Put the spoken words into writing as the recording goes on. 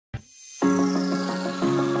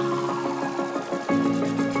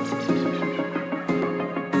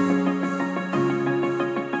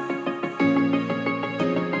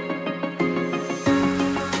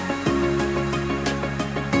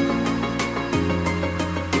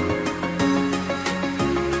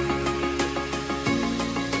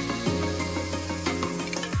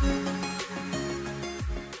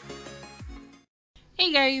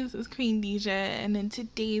guys, it's Queendija, and in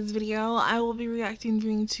today's video, I will be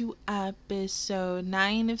reacting to episode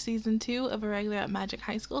 9 of season 2 of Irregular at Magic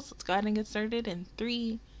High School. So let's go ahead and get started in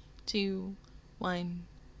 3, 2, 1,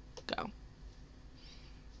 go.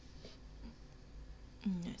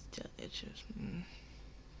 It's still itches.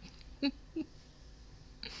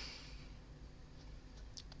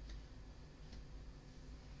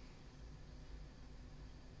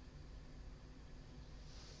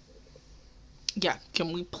 Yeah,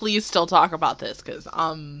 can we please still talk about this? Because,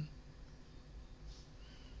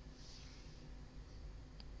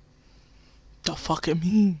 the fuck it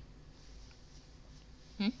mean?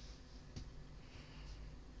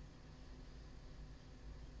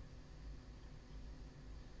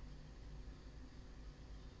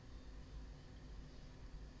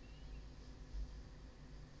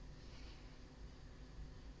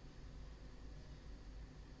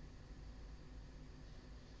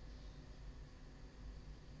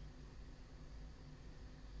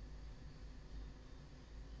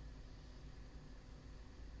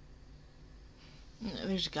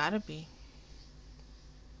 There's gotta be.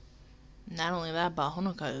 Not only that, but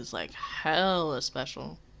Honoka is like hella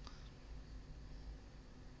special.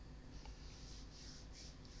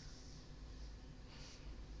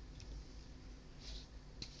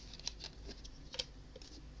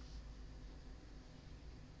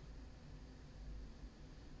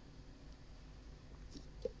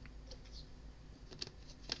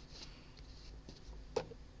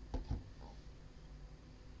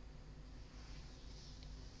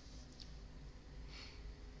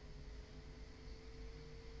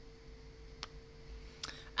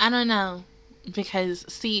 I don't know, because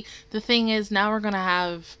see, the thing is, now we're gonna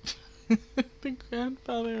have the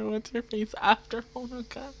grandfather, what's her face, after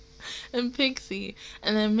Honoka and Pixie,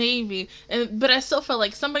 and then maybe, but I still feel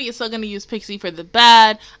like somebody is still gonna use Pixie for the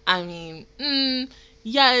bad. I mean,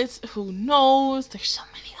 yes, who knows? There's so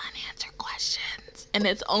many unanswered questions, and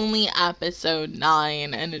it's only episode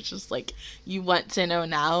 9, and it's just like, you want to know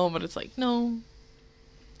now, but it's like, no,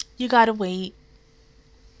 you gotta wait.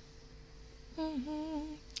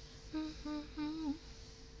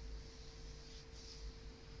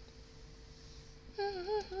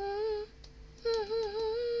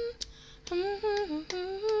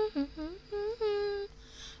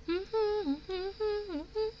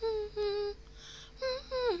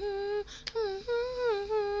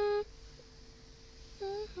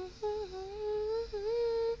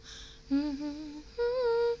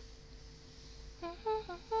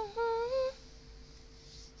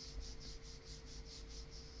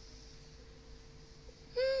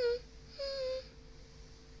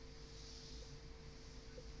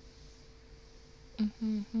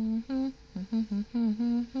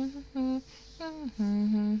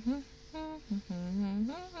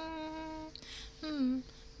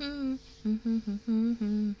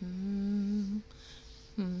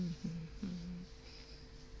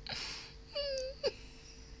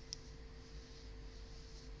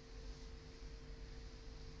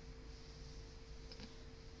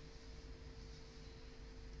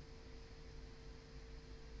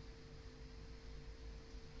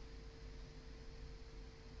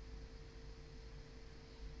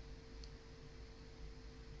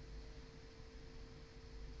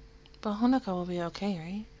 But Honoka will be okay,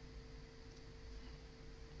 right?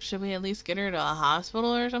 Should we at least get her to a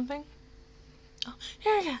hospital or something? Oh,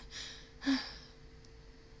 here we go.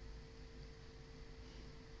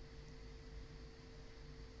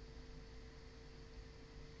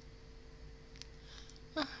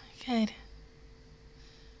 Oh, good.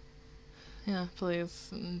 Yeah,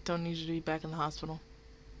 please. Don't need you to be back in the hospital.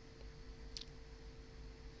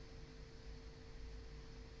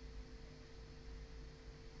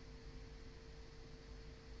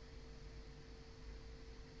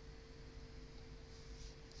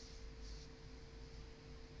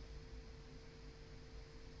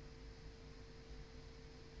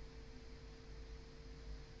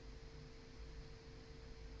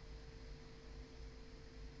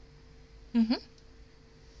 Mm-hmm.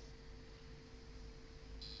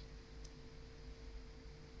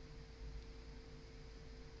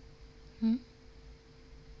 Hmm?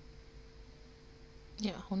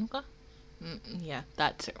 Yeah, Honoka? Yeah,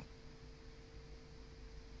 that too.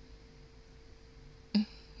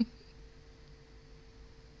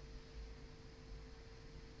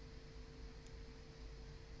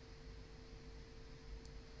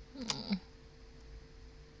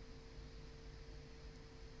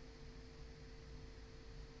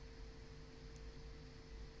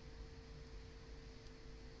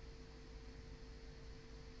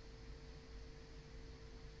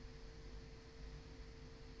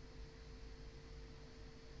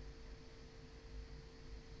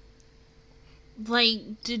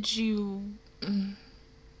 Like, did you...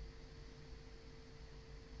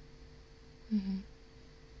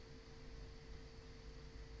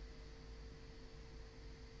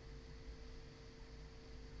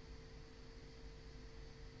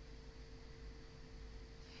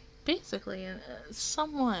 Basically,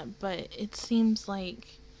 somewhat, but it seems like...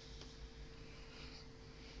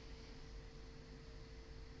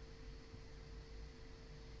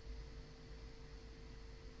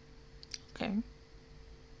 Okay.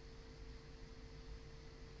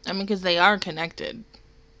 I mean, because they are connected.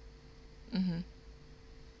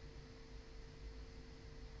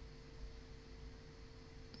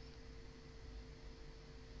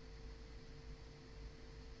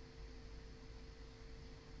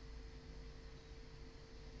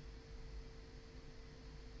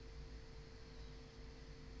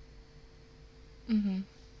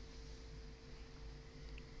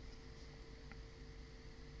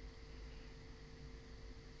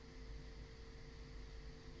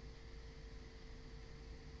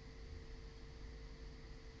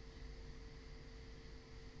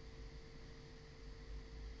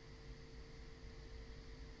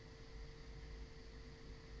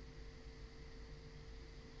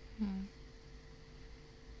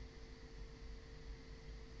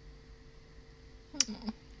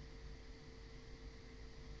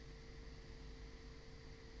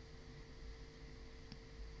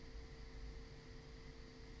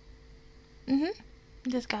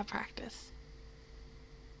 Just got practice.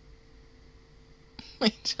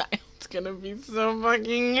 My child's gonna be so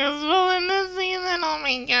fucking useful in this season. Oh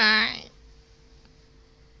my god.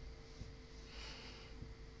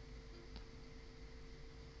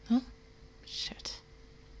 Huh? Shit.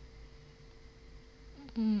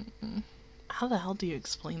 How the hell do you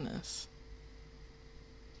explain this?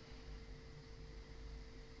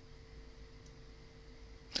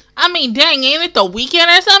 I mean, dang, ain't it the weekend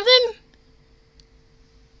or something?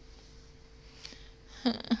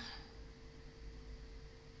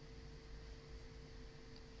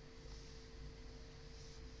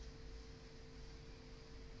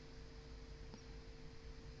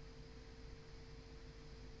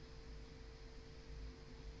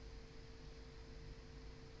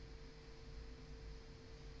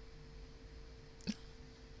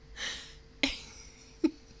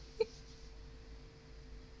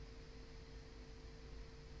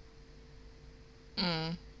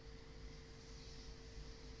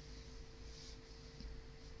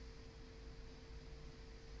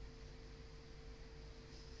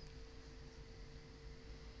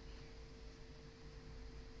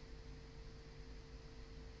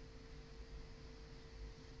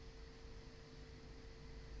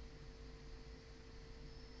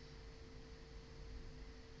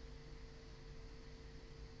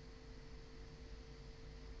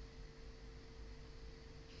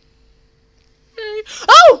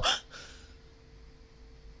 Oh!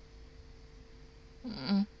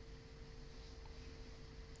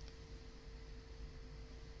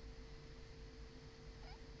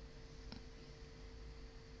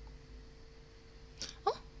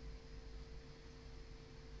 Oh.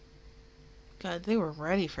 God, they were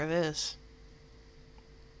ready for this.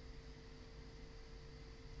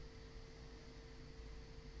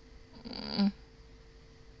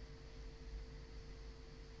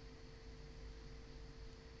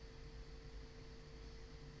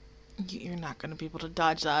 You're not going to be able to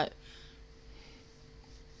dodge that.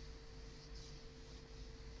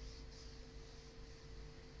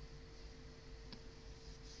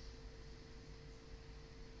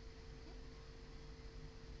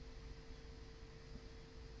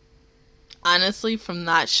 Honestly, from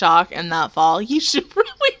that shock and that fall, you should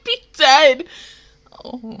really be dead.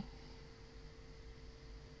 Oh.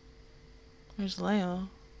 There's Leo.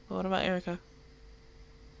 But what about Erica?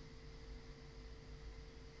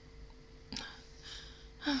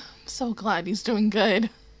 I'm so glad he's doing good.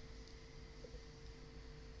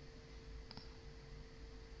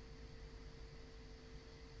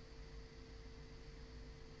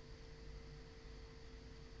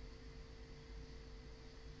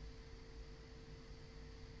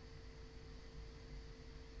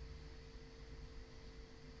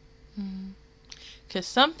 Because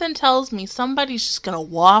something tells me somebody's just going to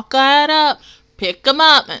walk right up, pick him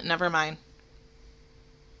up. Never mind.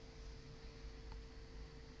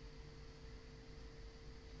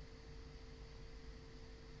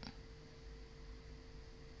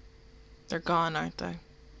 They're gone, aren't they?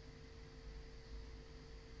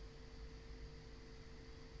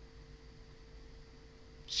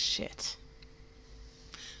 Shit.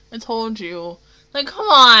 I told you. Like, come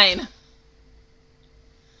on.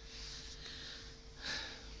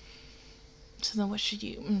 So then what should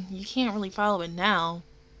you... you can't really follow it now.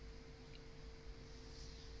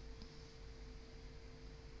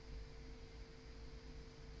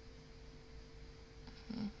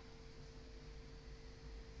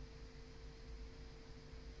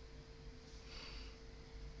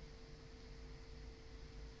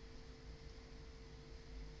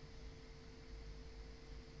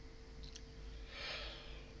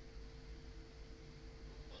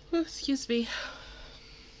 Oh, excuse me.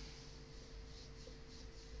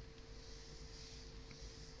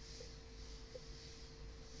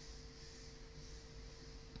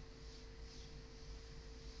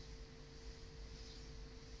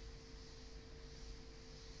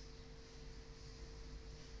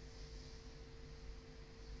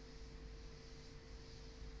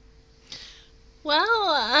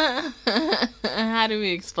 Well, how do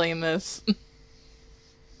we explain this?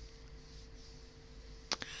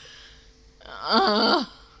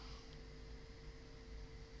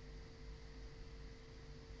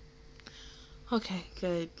 Okay,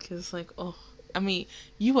 good, because, like, oh, I mean,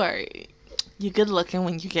 you're good looking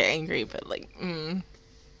when you get angry, but, like,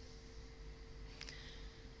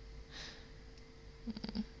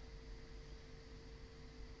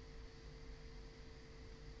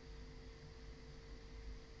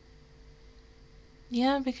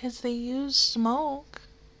 Yeah, because they use smoke.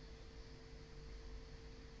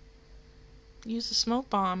 Use a smoke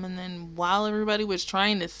bomb, and then while everybody was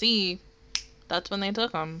trying to see, that's when they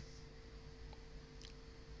took them.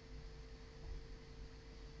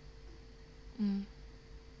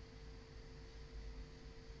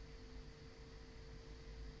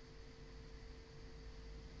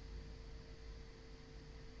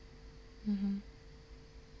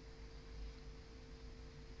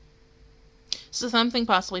 So something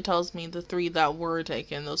possibly tells me the 3 that were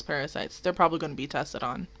taken, those parasites, they're probably going to be tested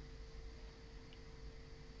on.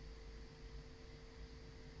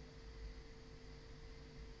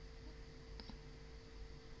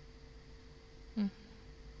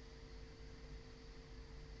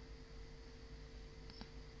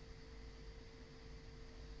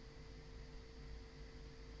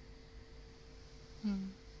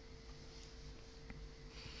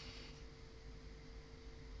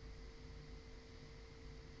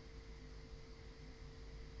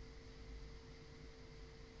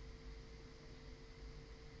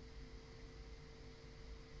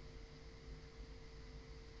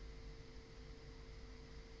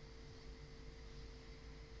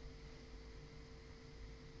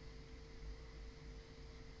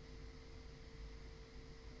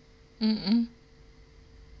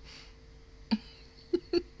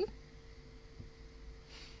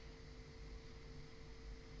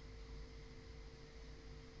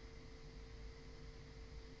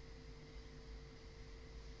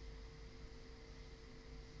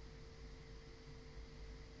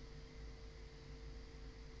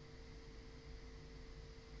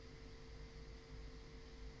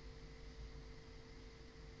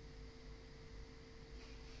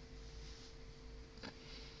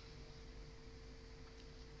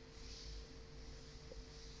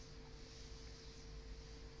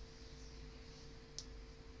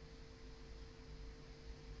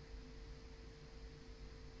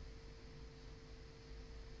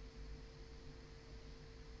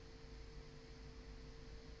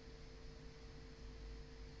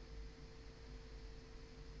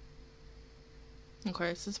 Of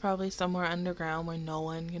course, it's probably somewhere underground where no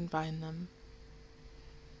one can find them.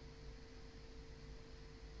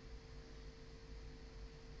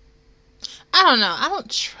 I don't know. I don't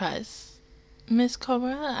trust Miss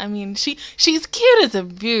Koba. I mean, she's cute as a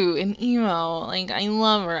boo in emo. Like, I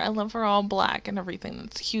love her. I love her all black and everything.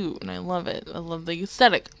 That's cute, and I love it. I love the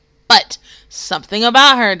aesthetic. But something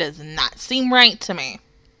about her does not seem right to me.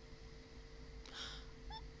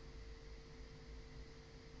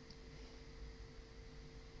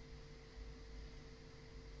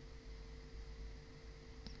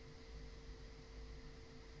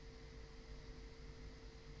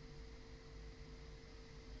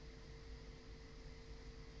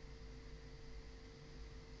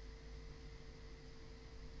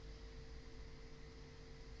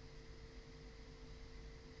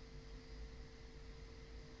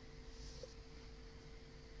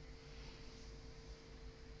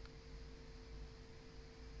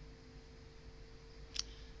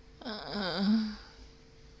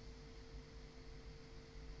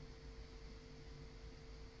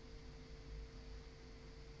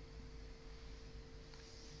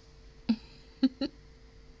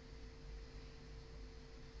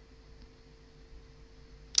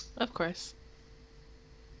 Of course.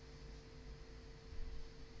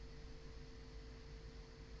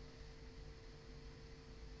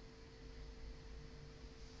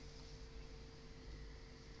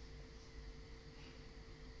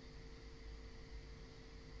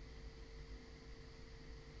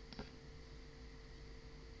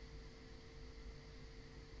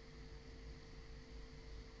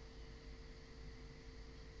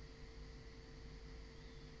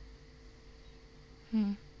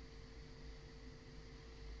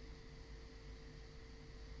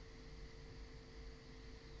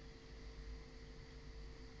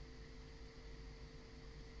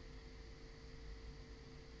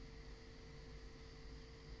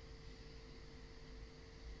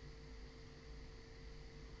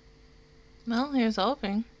 Well, here's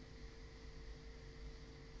hoping.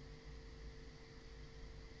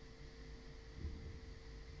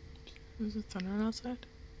 Is it thundering outside?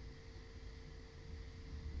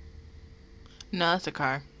 No, that's a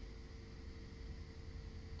car.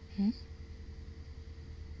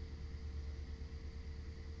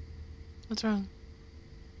 What's wrong?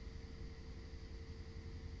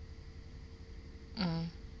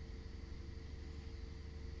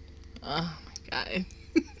 Oh my god.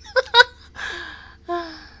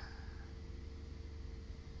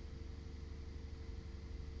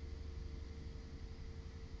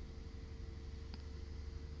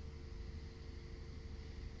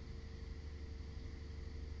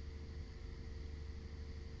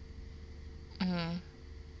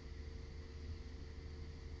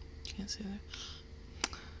 Can't see that.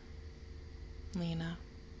 Lena.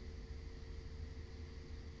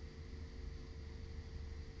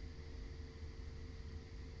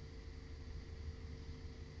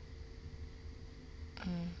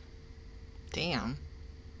 Damn.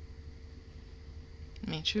 I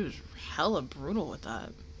mean, she was hella brutal with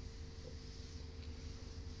that.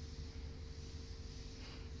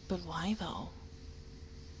 But why though?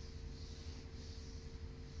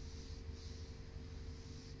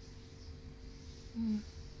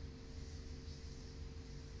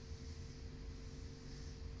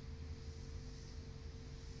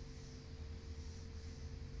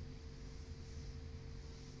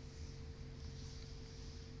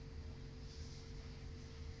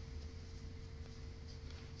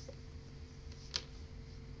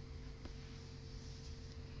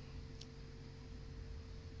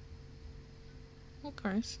 Of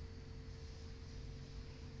course.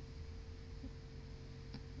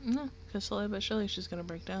 No, because slowly but surely she's gonna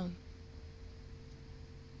break down.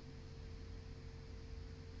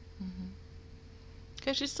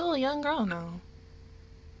 Because she's still a young girl now.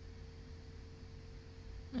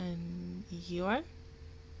 And you are?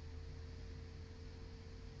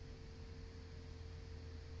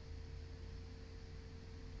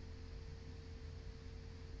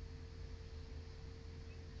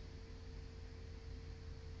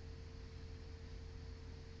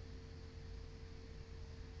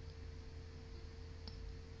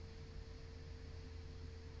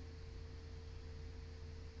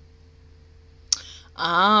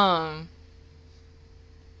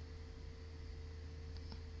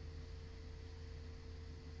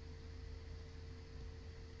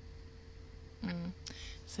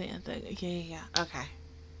 So yeah, okay.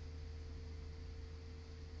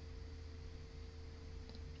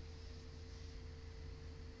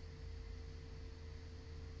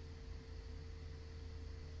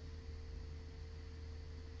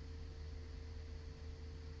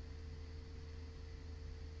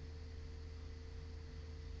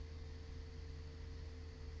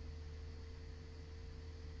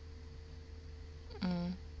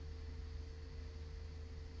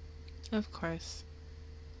 Of course.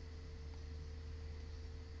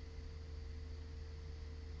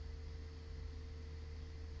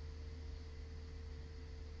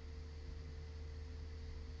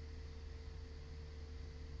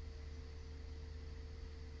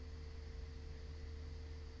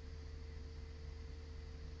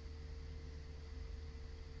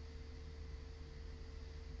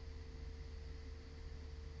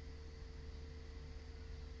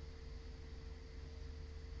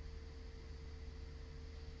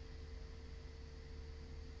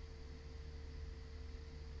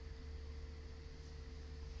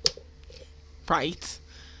 Right.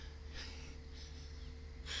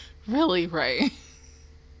 Really right.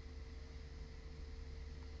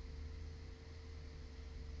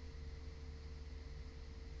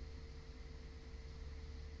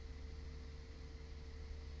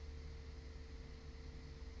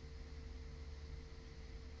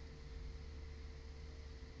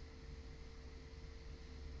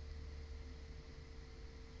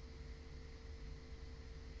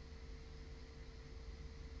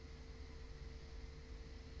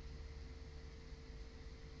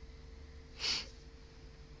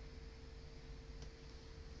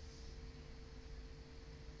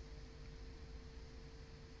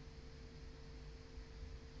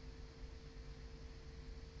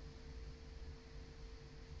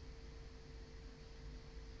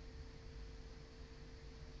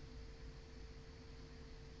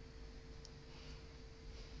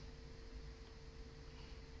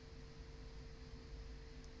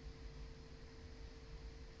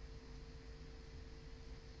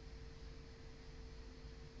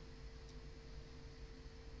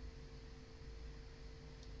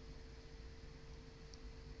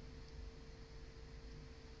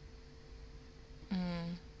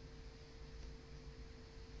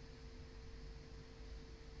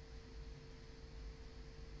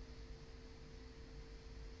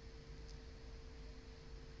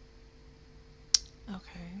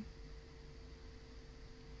 Okay.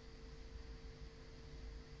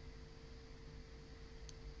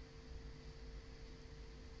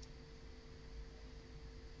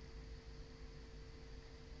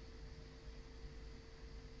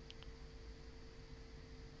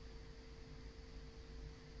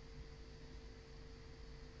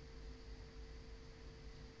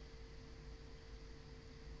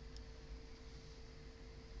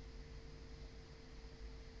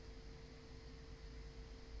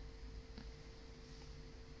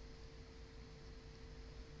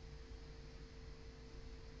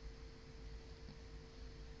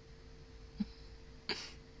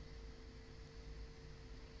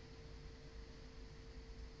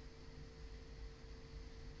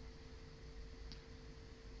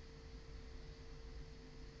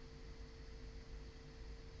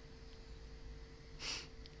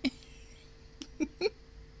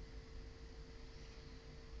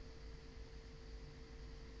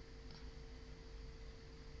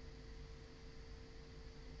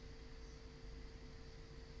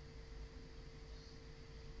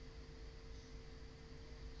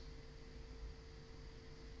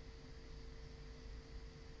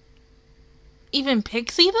 Even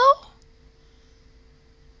Pixie, though?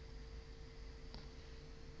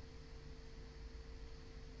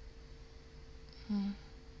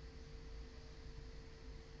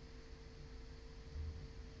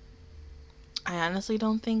 I honestly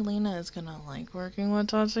don't think Lena is gonna like working with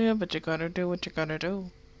Tatsuya, but you gotta do what you gotta do.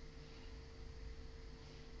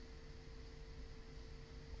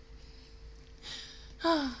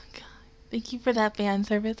 Oh, God. Thank you for that fan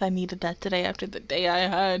service. I needed that today after the day I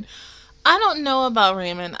had. I don't know about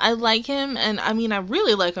Raymond. I like him, and I mean, I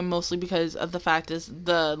really like him mostly because of the fact is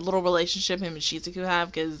the little relationship him and Shizuku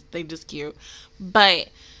have, because they just cute. But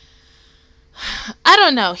I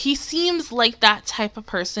don't know. He seems like that type of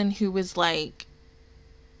person who is like,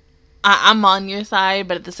 I'm on your side,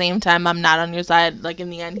 but at the same time, I'm not on your side. Like, in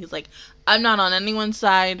the end, he's like, I'm not on anyone's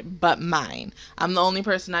side but mine. I'm the only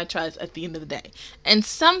person I trust at the end of the day. And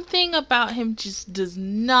something about him just does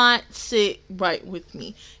not sit right with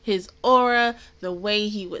me. His aura, the way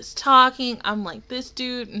he was talking, I'm like, this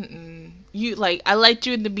dude, you, like, I liked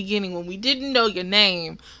you in the beginning when we didn't know your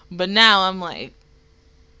name, but now I'm like,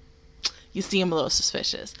 you seem a little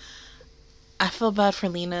suspicious. I feel bad for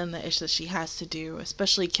Lena and the ish that she has to do,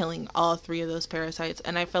 especially killing all 3 of those parasites.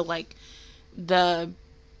 And I feel like the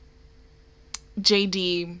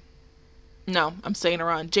JWDF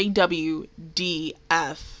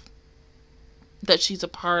that she's a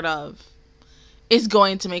part of is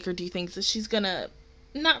going to make her do things that she's gonna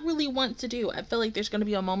not really want to do. I feel like there's gonna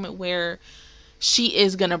be a moment where she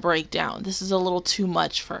is gonna break down. This is a little too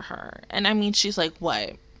much for her. And I mean, she's like,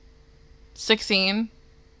 what? 16,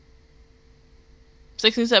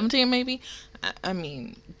 17 maybe? I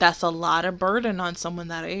mean, that's a lot of burden on someone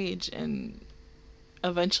that age, and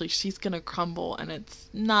eventually she's gonna crumble, and it's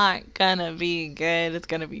not gonna be good. It's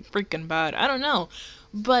gonna be freaking bad. I don't know.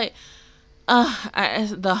 But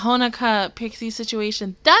the Honoka Pixie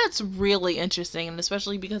situation, that's really interesting, and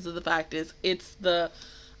especially because of the fact is it's the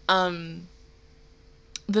things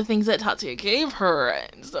that Tatsuya gave her,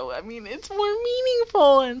 and so I mean it's more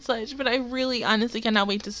meaningful and such. But I really honestly cannot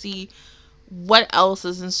wait to see what else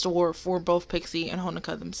is in store for both Pixie and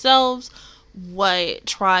Honoka themselves, what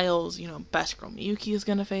trials, Best Girl Miyuki is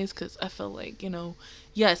gonna face, because I feel like,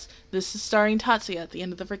 yes, this is starring Tatsuya at the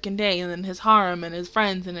end of the freaking day, and then his harem and his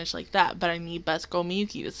friends and it's like that, but I need Best Girl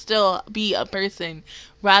Miyuki to still be a person,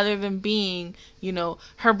 rather than being,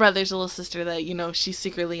 her brother's little sister that, she's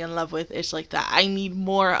secretly in love with, it's like that. I need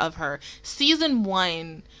more of her. Season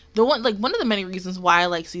 1, one of the many reasons why I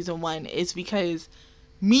like Season 1 is because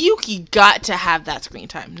Miyuki got to have that screen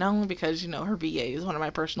time. Not only because, her VA is one of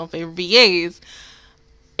my personal favorite VAs.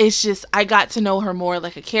 It's just, I got to know her more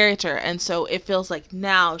like a character. And so it feels like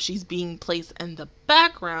now she's being placed in the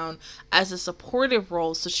background as a supportive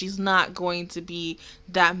role. So she's not going to be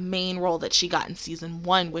that main role that she got in Season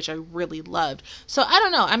 1, which I really loved. So I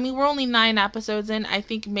don't know. I mean, we're only 9 episodes in. I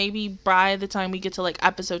think maybe by the time we get to like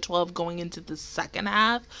episode 12 going into the second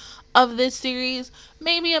half of this series,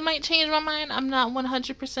 maybe it might change my mind. I'm not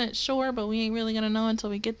 100% sure, but we ain't really gonna know until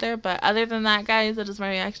we get there. But other than that, guys, that is my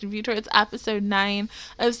reaction view towards episode 9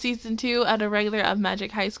 of season 2 of Irregular of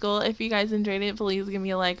Magic High School. If you guys enjoyed it, please give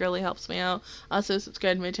me a like. It really helps me out. Also,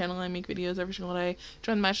 subscribe to my channel. I make videos every single day.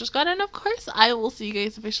 Join the Master Squad, and of course, I will see you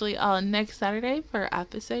guys officially on next Saturday for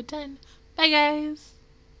episode 10. Bye, guys.